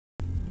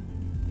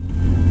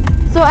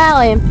So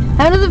Allie,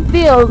 how does it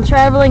feel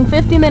traveling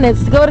 50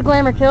 minutes to go to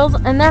Glamour Kills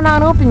and they're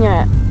not open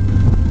yet?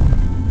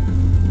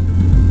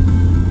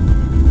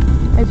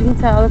 As you can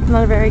tell, that's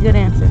not a very good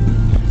answer.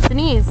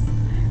 Denise,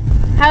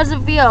 how does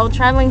it feel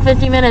traveling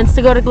 50 minutes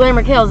to go to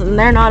Glamour Kills and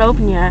they're not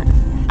open yet?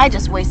 I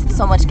just wasted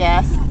so much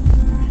gas.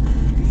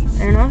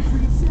 Fair enough.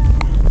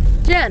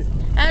 Jen,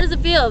 how does it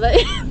feel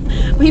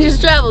that we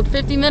just traveled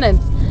 50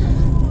 minutes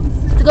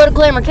to go to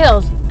Glamour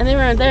Kills and they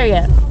weren't there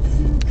yet?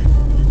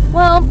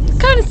 Well, it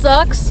kind of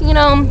sucks, you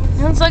know.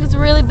 It looks like it's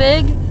really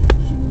big.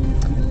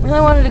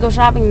 Really wanted to go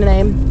shopping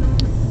today.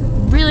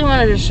 Really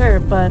wanted a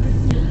shirt, but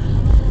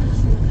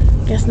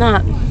guess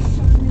not.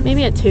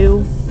 Maybe at 2.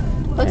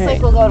 Looks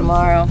like we'll go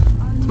tomorrow.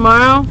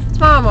 Tomorrow?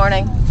 Tomorrow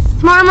morning.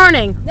 Tomorrow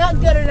morning. Not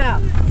good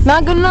enough.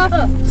 Not good enough?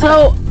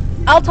 So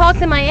I'll talk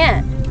to my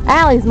aunt,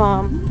 Allie's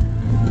mom,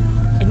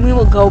 and we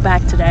will go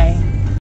back today.